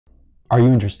Are you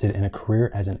interested in a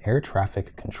career as an air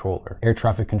traffic controller? Air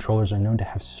traffic controllers are known to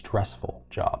have stressful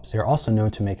jobs. They're also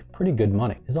known to make pretty good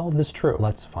money. Is all of this true?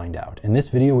 Let's find out. In this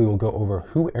video, we will go over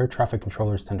who air traffic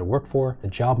controllers tend to work for, the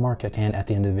job market, and at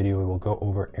the end of the video, we will go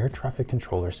over air traffic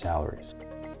controller salaries.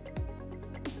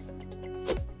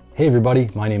 Hey everybody,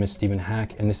 my name is Stephen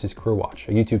Hack, and this is Careerwatch,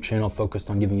 a YouTube channel focused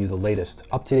on giving you the latest,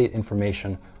 up-to-date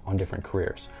information on different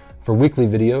careers. For weekly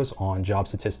videos on job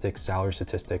statistics, salary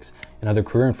statistics, and other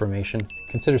career information,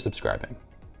 consider subscribing.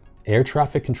 Air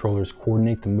traffic controllers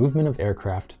coordinate the movement of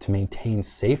aircraft to maintain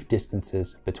safe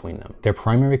distances between them. Their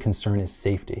primary concern is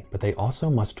safety, but they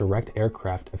also must direct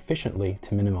aircraft efficiently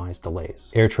to minimize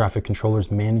delays. Air traffic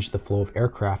controllers manage the flow of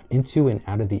aircraft into and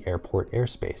out of the airport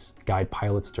airspace, guide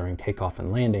pilots during takeoff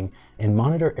and landing, and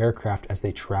monitor aircraft as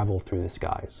they travel through the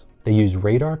skies. They use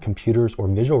radar, computers, or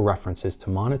visual references to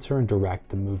monitor and direct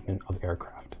the movement of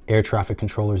aircraft. Air traffic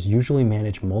controllers usually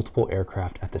manage multiple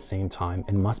aircraft at the same time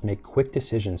and must make quick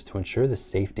decisions to ensure the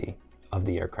safety of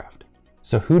the aircraft.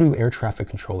 So who do air traffic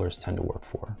controllers tend to work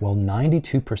for? Well,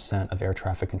 92% of air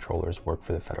traffic controllers work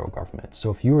for the federal government. So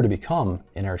if you were to become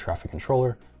an air traffic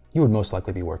controller, you would most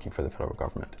likely be working for the federal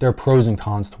government. There are pros and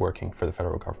cons to working for the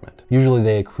federal government. Usually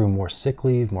they accrue more sick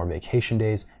leave, more vacation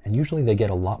days, and usually they get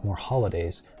a lot more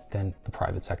holidays than the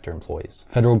private sector employees.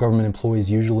 Federal government employees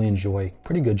usually enjoy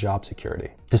pretty good job security.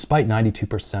 Despite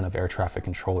 92% of air traffic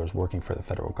controllers working for the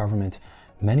federal government,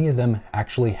 many of them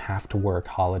actually have to work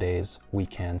holidays,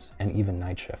 weekends, and even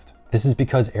night shift. This is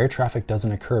because air traffic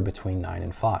doesn't occur between 9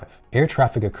 and 5. Air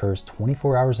traffic occurs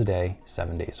 24 hours a day,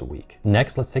 7 days a week.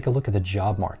 Next, let's take a look at the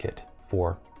job market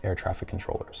for air traffic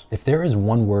controllers. If there is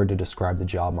one word to describe the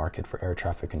job market for air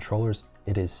traffic controllers,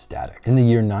 it is static. In the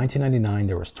year 1999,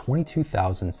 there was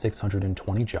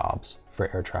 22,620 jobs for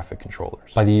air traffic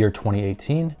controllers. By the year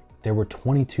 2018, there were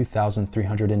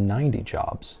 22,390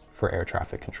 jobs for air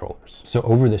traffic controllers. So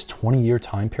over this 20-year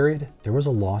time period, there was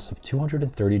a loss of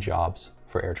 230 jobs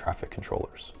for air traffic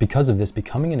controllers. Because of this,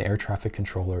 becoming an air traffic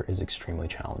controller is extremely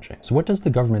challenging. So what does the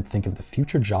government think of the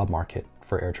future job market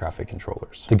for air traffic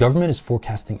controllers? The government is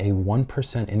forecasting a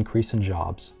 1% increase in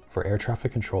jobs for air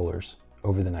traffic controllers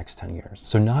over the next 10 years.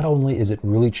 So not only is it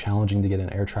really challenging to get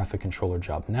an air traffic controller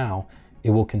job now, it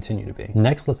will continue to be.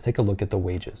 Next, let's take a look at the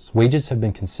wages. Wages have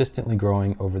been consistently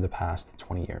growing over the past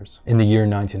 20 years. In the year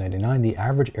 1999, the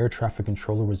average air traffic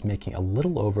controller was making a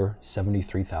little over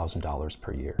 $73,000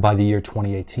 per year. By the year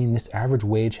 2018, this average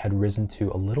wage had risen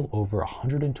to a little over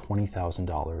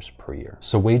 $120,000 per year.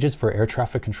 So wages for air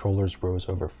traffic controllers rose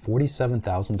over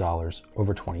 $47,000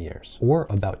 over 20 years, or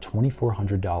about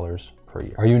 $2,400 per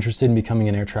year. Are you interested in becoming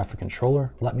an air traffic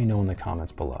controller? Let me know in the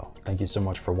comments below. Thank you so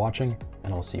much for watching,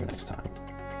 and I'll see you next time.